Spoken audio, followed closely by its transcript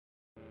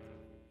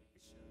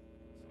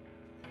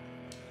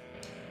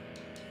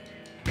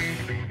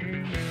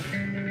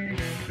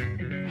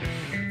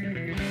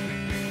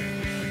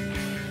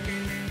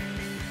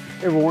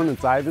Hey everyone,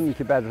 it's Ivan,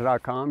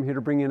 KitBadger.com, here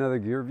to bring you another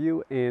gear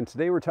review, and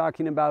today we're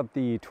talking about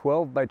the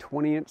 12 by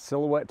 20 inch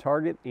silhouette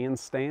target and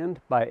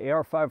stand by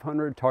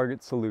AR500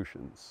 Target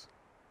Solutions.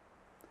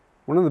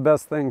 One of the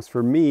best things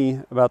for me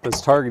about this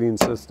targeting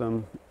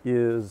system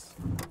is,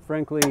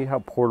 frankly, how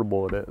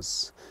portable it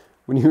is.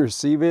 When you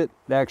receive it,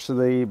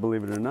 actually,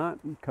 believe it or not,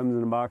 it comes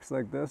in a box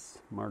like this,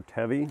 marked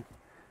heavy,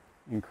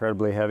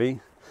 incredibly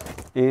heavy,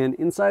 and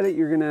inside it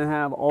you're going to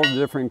have all the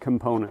different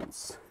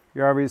components.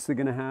 You're obviously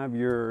going to have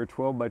your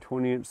 12 by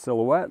 20 inch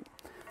silhouette,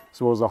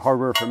 as well as the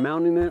hardware for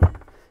mounting it.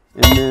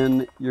 And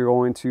then you're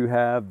going to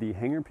have the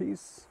hanger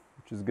piece,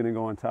 which is going to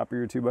go on top of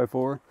your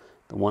 2x4,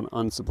 the one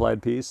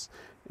unsupplied piece.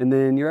 And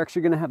then you're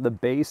actually going to have the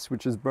base,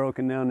 which is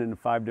broken down into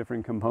 5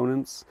 different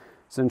components.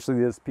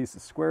 Essentially this piece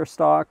of square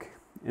stock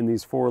and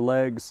these 4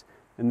 legs,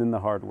 and then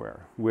the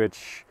hardware,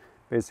 which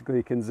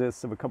basically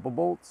consists of a couple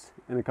bolts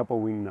and a couple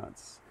wing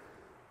nuts.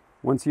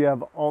 Once you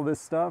have all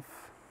this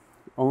stuff,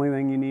 only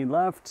thing you need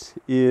left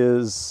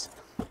is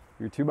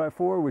your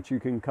 2x4, which you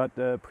can cut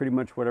to pretty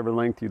much whatever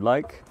length you'd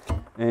like,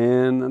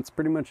 and that's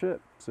pretty much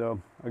it.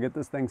 So I'll get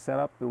this thing set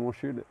up and we'll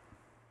shoot it.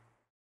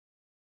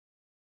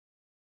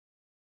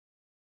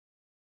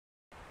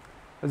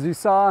 As you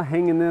saw,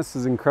 hanging this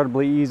is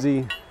incredibly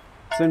easy.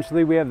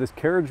 Essentially we have this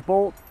carriage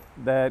bolt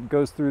that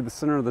goes through the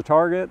center of the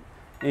target,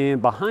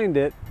 and behind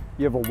it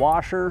you have a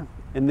washer,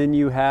 and then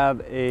you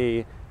have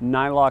a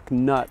nylock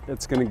nut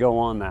that's going to go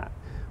on that.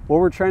 What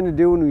we're trying to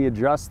do when we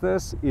adjust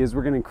this is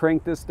we're going to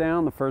crank this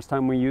down the first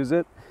time we use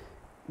it.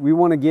 We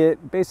want to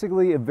get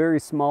basically a very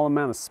small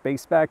amount of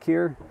space back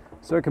here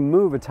so it can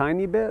move a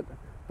tiny bit,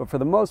 but for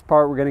the most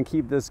part we're going to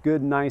keep this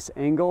good nice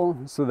angle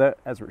so that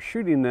as we're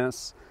shooting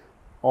this,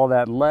 all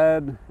that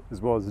lead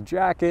as well as the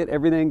jacket,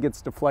 everything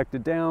gets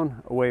deflected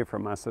down away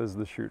from us as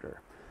the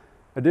shooter.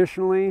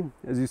 Additionally,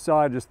 as you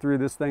saw, I just threw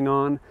this thing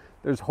on.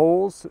 There's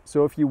holes,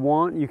 so if you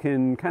want, you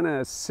can kind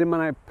of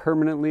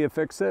semi-permanently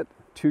affix it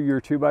to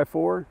your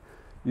 2x4.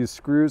 Use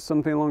screws,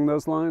 something along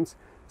those lines.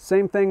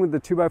 Same thing with the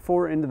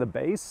 2x4 into the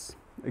base.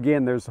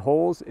 Again, there's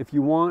holes. If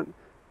you want,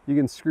 you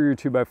can screw your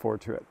 2x4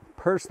 to it.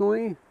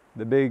 Personally,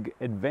 the big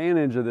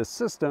advantage of this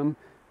system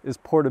is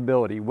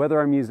portability.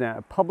 Whether I'm using it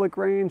at public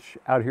range,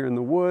 out here in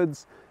the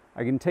woods,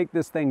 I can take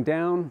this thing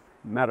down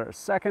in a matter of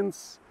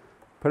seconds,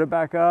 put it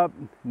back up,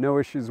 no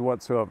issues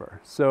whatsoever.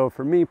 So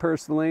for me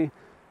personally,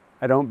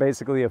 I don't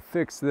basically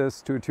affix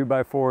this to a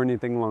 2x4 or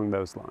anything along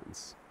those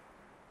lines.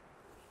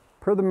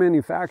 Per the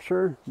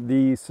manufacturer,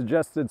 the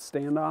suggested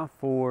standoff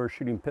for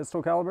shooting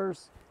pistol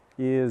calibers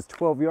is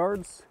 12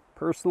 yards.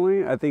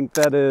 Personally, I think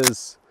that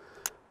is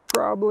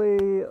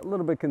probably a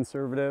little bit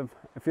conservative.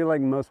 I feel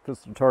like most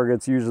pistol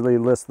targets usually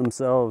list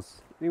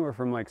themselves anywhere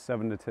from like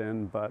 7 to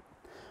 10, but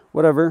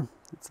whatever,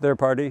 it's their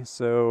party,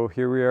 so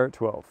here we are at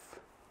 12.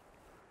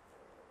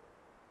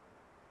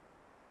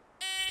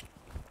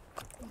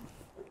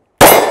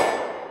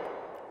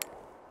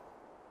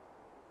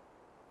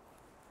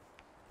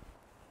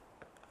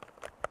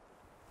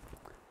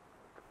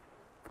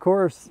 Of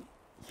course,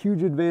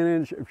 huge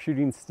advantage of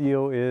shooting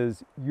steel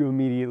is you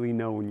immediately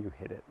know when you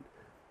hit it.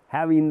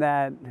 Having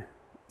that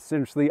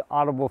essentially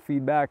audible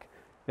feedback,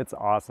 it's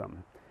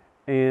awesome.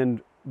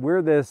 And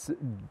where this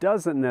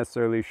doesn't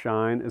necessarily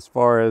shine as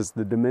far as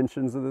the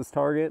dimensions of this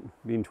target,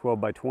 being 12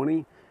 by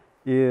 20,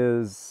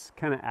 is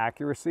kind of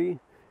accuracy,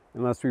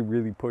 unless we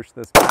really push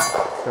this back,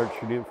 start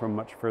shooting it from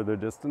much further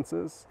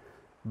distances.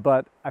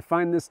 But I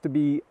find this to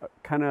be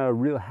kind of a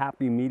real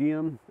happy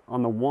medium.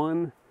 On the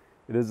one,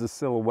 it is a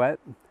silhouette.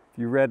 If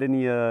you read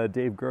any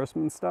Dave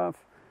Grossman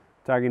stuff,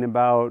 talking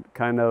about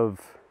kind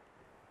of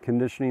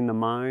conditioning the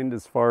mind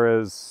as far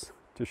as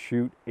to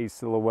shoot a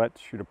silhouette,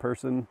 shoot a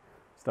person,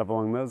 stuff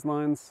along those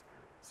lines.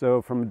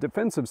 So from a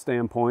defensive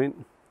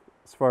standpoint,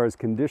 as far as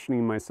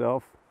conditioning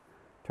myself,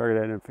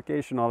 target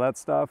identification, all that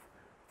stuff,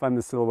 I find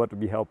the silhouette to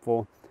be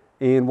helpful.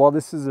 And while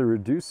this is a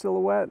reduced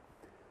silhouette,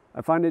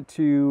 I find it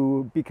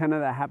to be kind of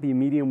that happy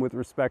medium with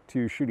respect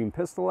to shooting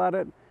pistol at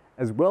it,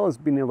 as well as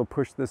being able to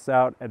push this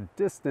out at a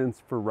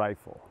distance for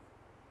rifle.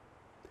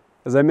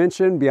 As I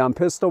mentioned, beyond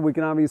pistol, we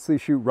can obviously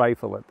shoot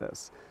rifle at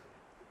this.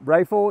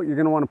 Rifle, you're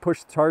going to want to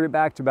push the target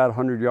back to about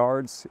 100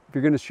 yards. If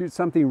you're going to shoot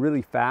something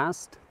really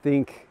fast,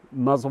 think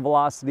muzzle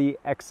velocity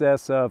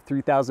excess of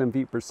 3,000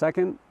 feet per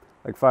second,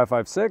 like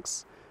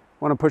 5.56,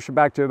 want to push it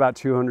back to about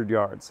 200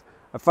 yards.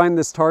 I find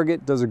this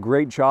target does a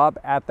great job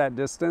at that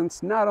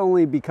distance, not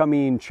only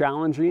becoming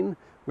challenging,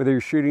 whether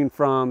you're shooting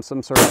from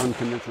some sort of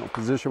unconventional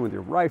position with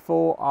your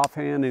rifle,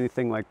 offhand,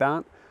 anything like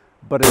that.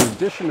 But in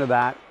addition to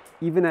that,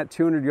 even at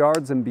 200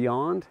 yards and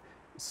beyond,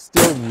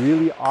 still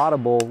really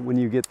audible when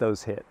you get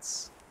those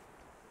hits.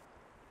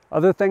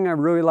 Other thing I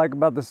really like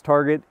about this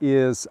target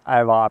is I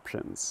have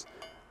options.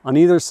 On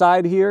either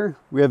side here,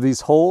 we have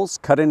these holes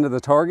cut into the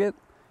target.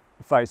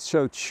 If I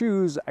so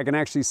choose, I can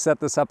actually set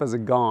this up as a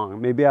gong.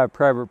 Maybe I have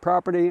private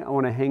property, I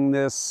want to hang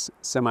this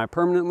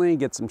semi-permanently,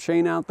 get some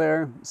chain out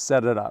there,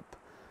 set it up.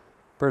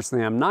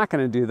 Personally, I'm not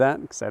going to do that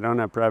because I don't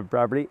have private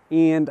property,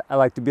 and I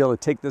like to be able to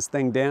take this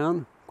thing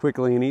down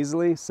quickly and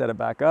easily, set it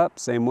back up,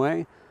 same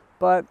way,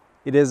 but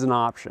it is an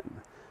option.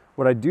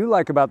 What I do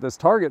like about this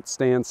target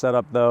stand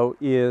setup though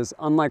is,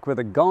 unlike with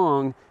a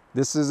gong,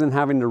 this isn't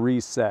having to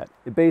reset.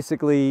 It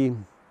basically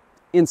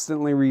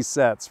instantly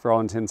resets for all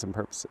intents and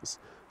purposes.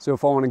 So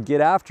if I want to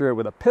get after it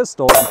with a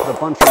pistol and put a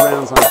bunch of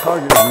rounds on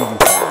target really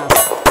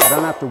fast, I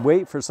don't have to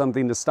wait for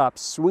something to stop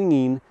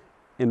swinging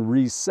and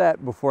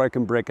reset before I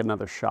can break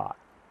another shot.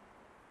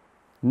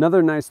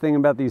 Another nice thing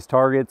about these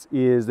targets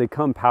is they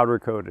come powder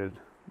coated.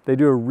 They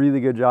do a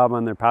really good job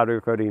on their powder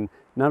coating,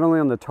 not only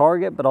on the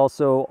target, but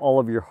also all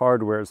of your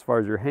hardware as far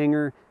as your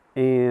hanger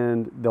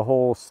and the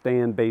whole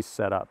stand base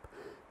setup.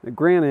 Now,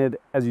 granted,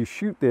 as you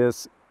shoot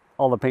this,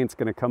 all the paint's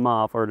gonna come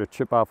off or to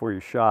chip off where you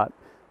shot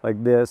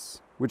like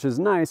this, which is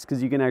nice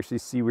because you can actually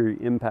see where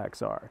your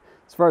impacts are.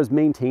 As far as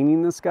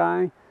maintaining this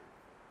guy,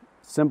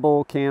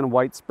 simple can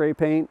white spray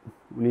paint.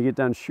 When you get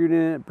done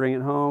shooting it, bring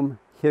it home,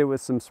 hit it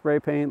with some spray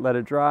paint, let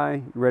it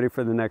dry, you're ready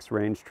for the next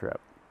range trip.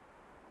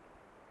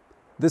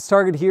 This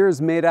target here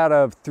is made out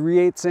of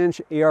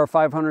 3/8"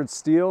 AR500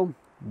 steel,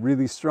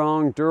 really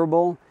strong,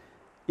 durable.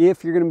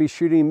 If you're gonna be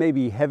shooting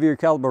maybe heavier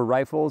caliber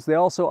rifles, they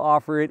also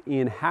offer it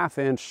in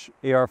 1/2"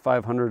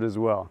 AR500 as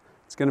well.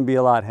 It's gonna be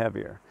a lot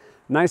heavier.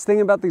 Nice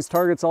thing about these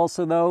targets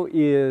also though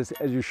is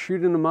as you're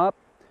shooting them up,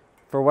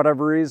 for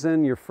whatever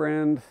reason, your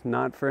friend,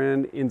 not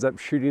friend, ends up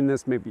shooting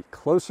this maybe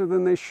closer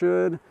than they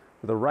should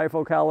with a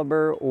rifle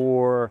caliber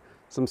or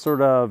some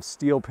sort of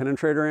steel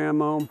penetrator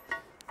ammo,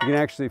 you can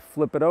actually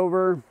flip it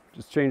over,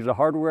 just change the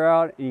hardware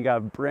out, and you got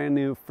a brand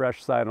new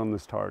fresh sight on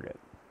this target.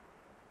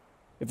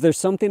 If there's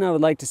something I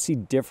would like to see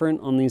different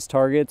on these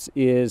targets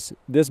is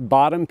this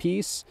bottom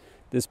piece,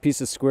 this piece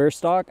of square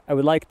stock, I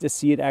would like to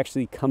see it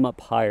actually come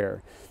up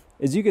higher.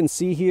 As you can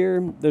see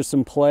here, there's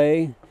some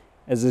play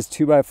as this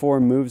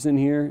 2x4 moves in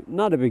here,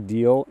 not a big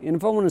deal. And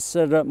if I want to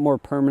set it up more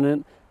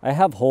permanent, I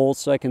have holes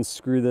so I can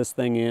screw this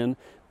thing in,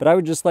 but I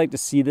would just like to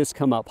see this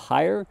come up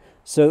higher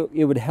so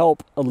it would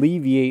help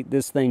alleviate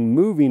this thing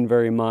moving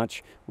very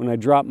much when I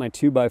drop my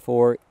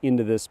 2x4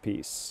 into this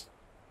piece.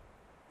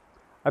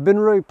 I've been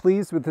really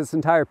pleased with this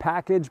entire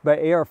package by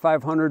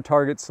AR500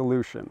 Target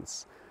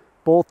Solutions.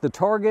 Both the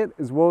target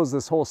as well as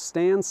this whole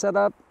stand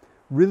setup,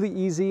 really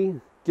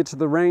easy. Get to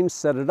the range,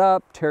 set it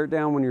up, tear it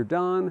down when you're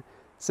done.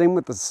 Same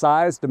with the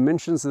size,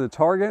 dimensions of the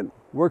target.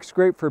 Works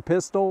great for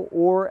pistol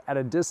or at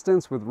a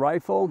distance with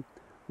rifle.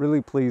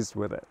 Really pleased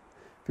with it.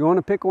 If you want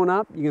to pick one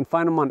up, you can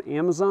find them on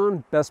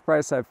Amazon. Best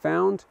price I've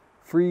found.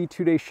 Free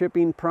 2-day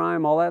shipping,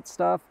 Prime, all that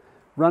stuff.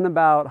 Run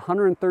about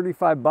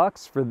 135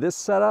 bucks for this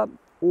setup.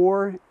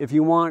 Or if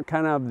you want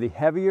kind of the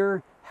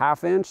heavier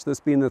 1/2",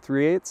 this being the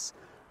 3/8,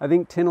 I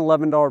think $10,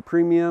 $11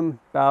 premium,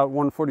 about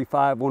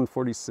 $145,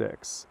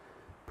 $146.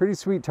 Pretty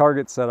sweet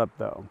target setup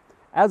though.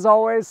 As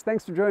always,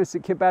 thanks for joining us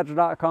at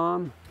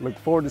kitbadger.com. Look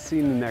forward to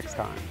seeing you next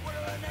time.